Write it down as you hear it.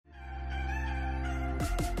Hi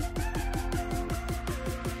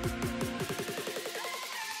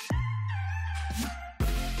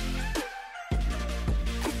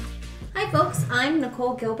folks, I'm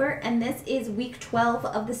Nicole Gilbert and this is week 12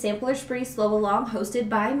 of the Sampler Spree Slow Along hosted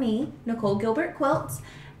by me, Nicole Gilbert Quilts,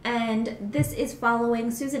 and this is following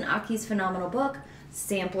Susan Aki's phenomenal book,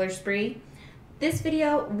 Sampler Spree. This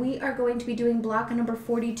video, we are going to be doing block number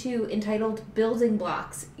 42 entitled Building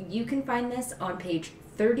Blocks. You can find this on page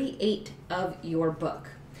 38 of your book.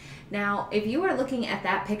 Now, if you are looking at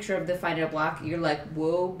that picture of the final block, you're like,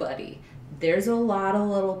 whoa buddy, there's a lot of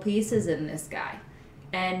little pieces in this guy.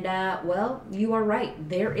 And, well, you are right.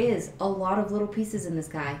 There is a lot of little pieces in this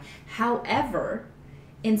guy. However,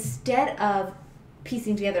 instead of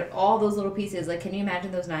piecing together all those little pieces, like, can you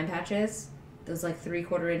imagine those 9 patches? Those, like,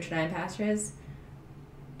 3/4 inch 9 patches?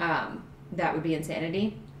 That would be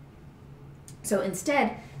insanity. So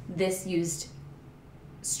instead, this used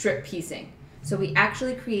strip piecing. So we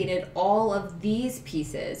actually created all of these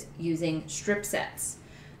pieces using strip sets.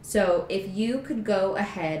 So if you could go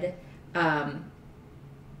ahead,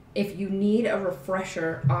 if you need a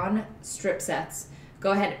refresher on strip sets,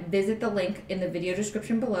 go ahead, visit the link in the video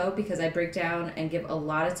description below because I break down and give a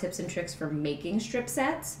lot of tips and tricks for making strip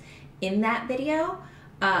sets in that video.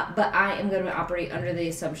 But I am going to operate under the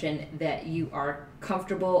assumption that you are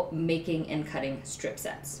comfortable making and cutting strip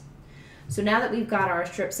sets. So now that we've got our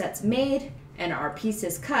strip sets made and our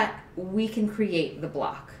pieces cut, we can create the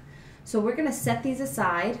block. So we're going to set these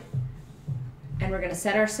aside and we're going to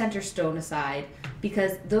set our center stone aside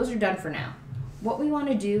because those are done for now. What we want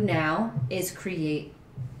to do now is create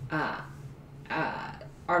our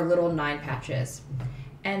little 9 patches.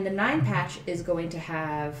 And the 9 patch is going to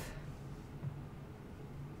have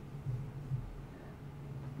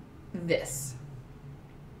this,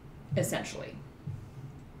 essentially.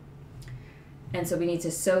 And so we need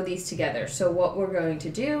to sew these together. So what we're going to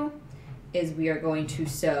do is we are going to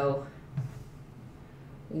sew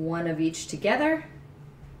one of each together,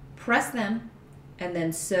 press them, and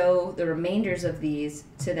then sew the remainders of these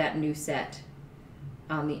to that new set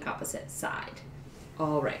on the opposite side.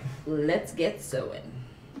 All right, let's get sewing.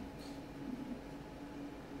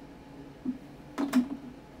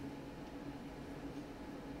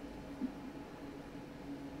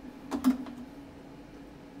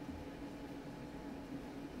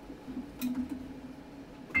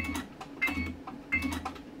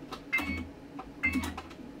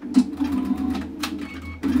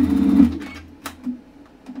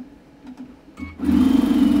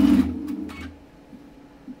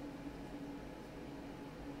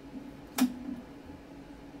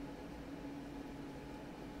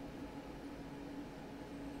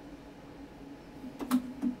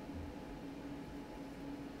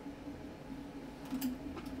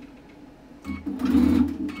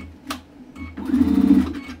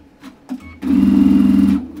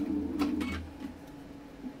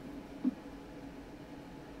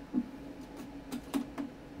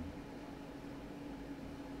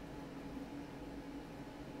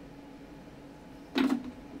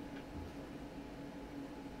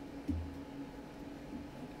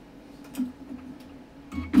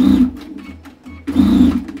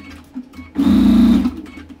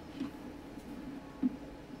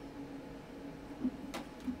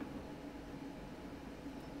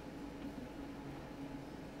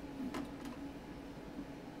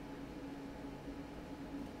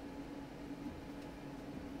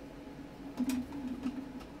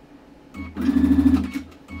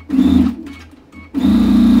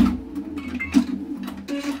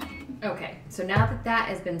 Okay, so now that that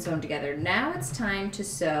has been sewn together, now it's time to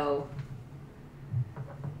sew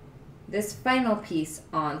this final piece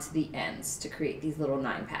onto the ends to create these little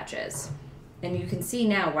 9 patches. And you can see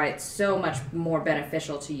now why it's so much more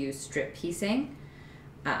beneficial to use strip piecing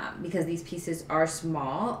because these pieces are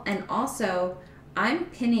small. And also, I'm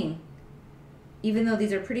pinning, even though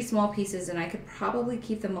these are pretty small pieces and I could probably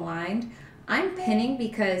keep them aligned, I'm pinning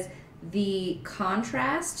because the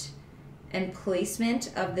contrast and placement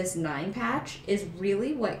of this 9 patch is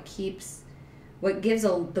really what gives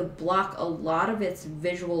the block a lot of its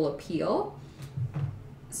visual appeal.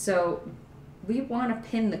 So we want to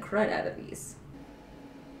pin the crud out of these.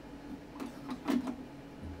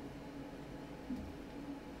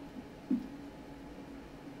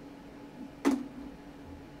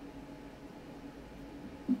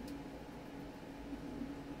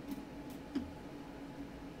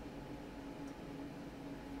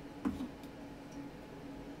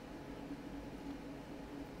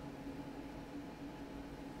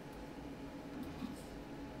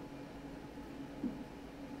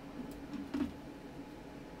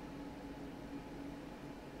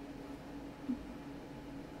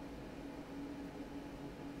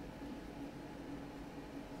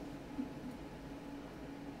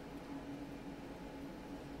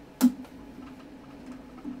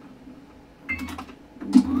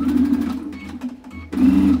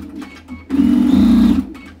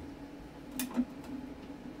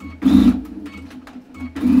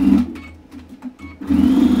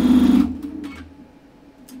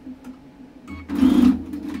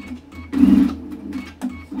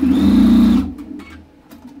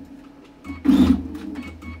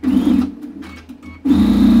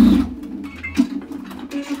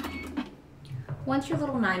 Once your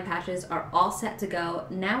little 9 patches are all set to go,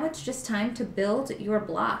 now it's just time to build your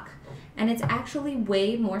block. And it's actually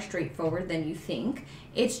way more straightforward than you think.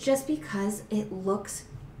 It's just because it looks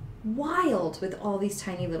wild with all these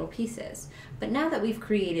tiny little pieces. But now that we've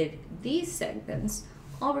created these segments,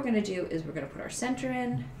 all we're gonna do is we're gonna put our center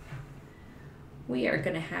in. We are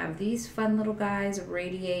gonna have these fun little guys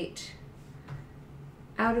radiate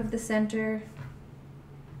out of the center.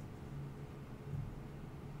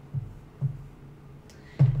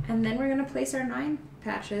 And then we're going to place our 9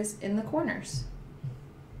 patches in the corners.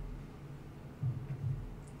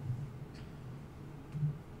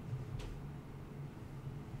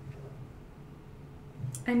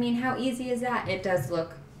 I mean, how easy is that? It does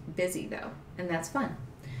look busy though, and that's fun.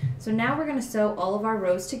 So now we're going to sew all of our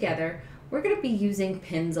rows together. We're going to be using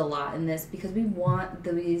pins a lot in this because we want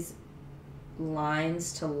these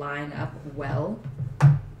lines to line up well.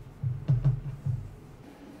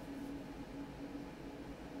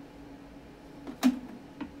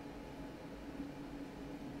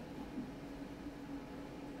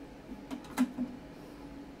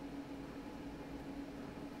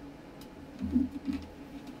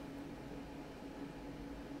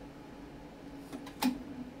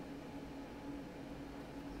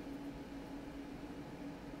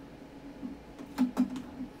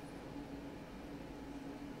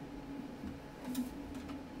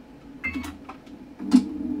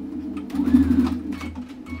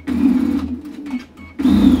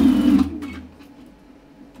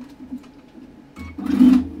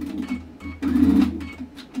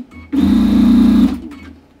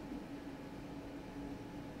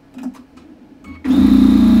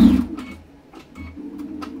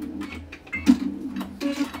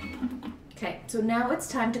 So now it's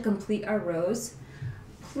time to complete our rows.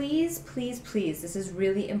 Please, please, please, this is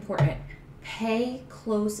really important. Pay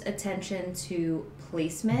close attention to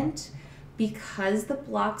placement because the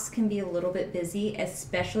blocks can be a little bit busy,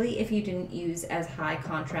 especially if you didn't use as high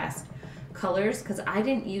contrast colors, because I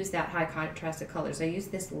didn't use that high contrasted colors. I used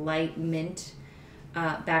this light mint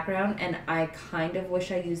background, and I kind of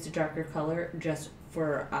wish I used a darker color just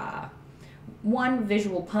for 1,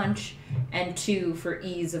 visual punch, and 2, for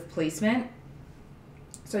ease of placement.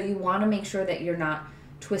 So you want to make sure that you're not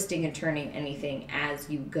twisting and turning anything as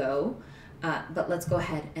you go. But let's go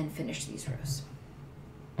ahead and finish these rows.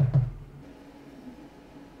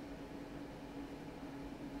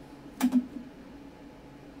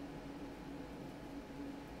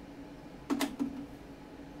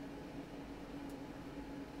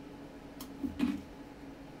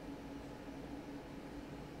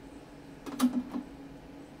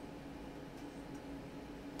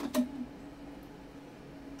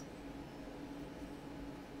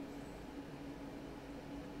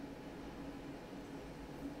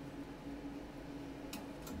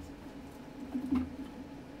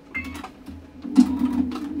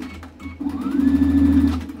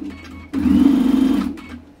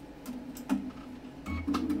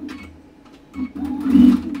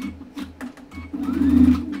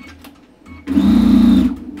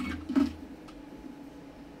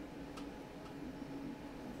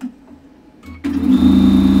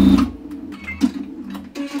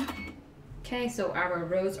 Okay, so our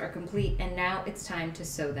rows are complete, and now it's time to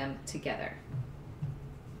sew them together.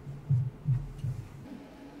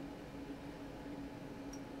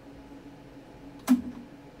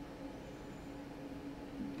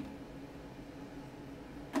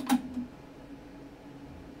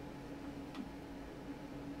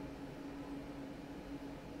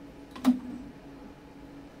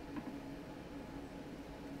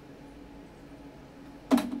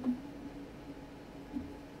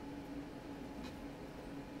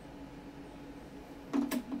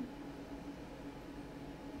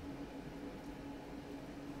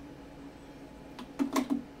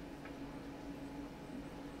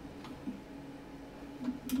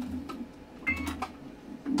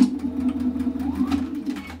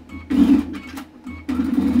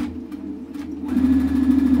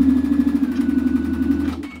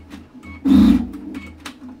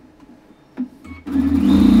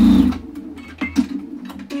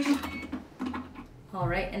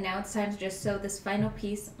 And now it's time to just sew this final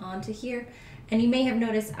piece onto here. And you may have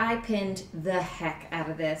noticed I pinned the heck out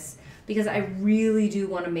of this because I really do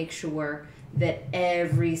want to make sure that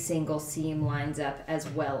every single seam lines up as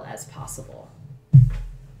well as possible.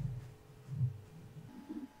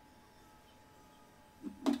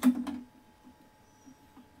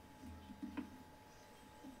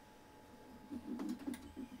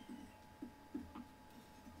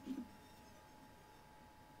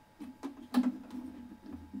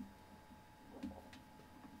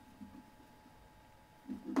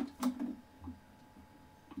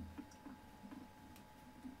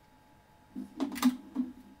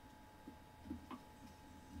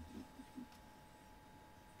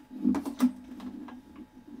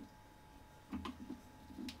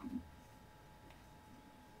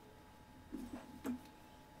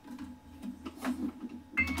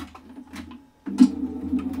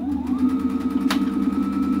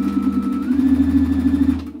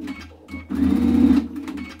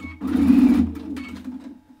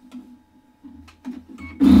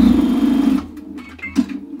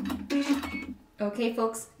 Okay,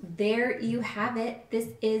 folks, there you have it. This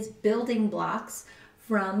is building blocks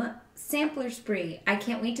from Sampler Spree. I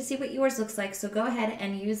can't wait to see what yours looks like, so go ahead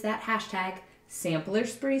and use that hashtag Sampler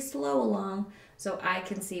Spree Slow Along so I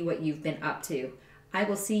can see what you've been up to. I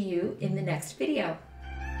will see you in the next video.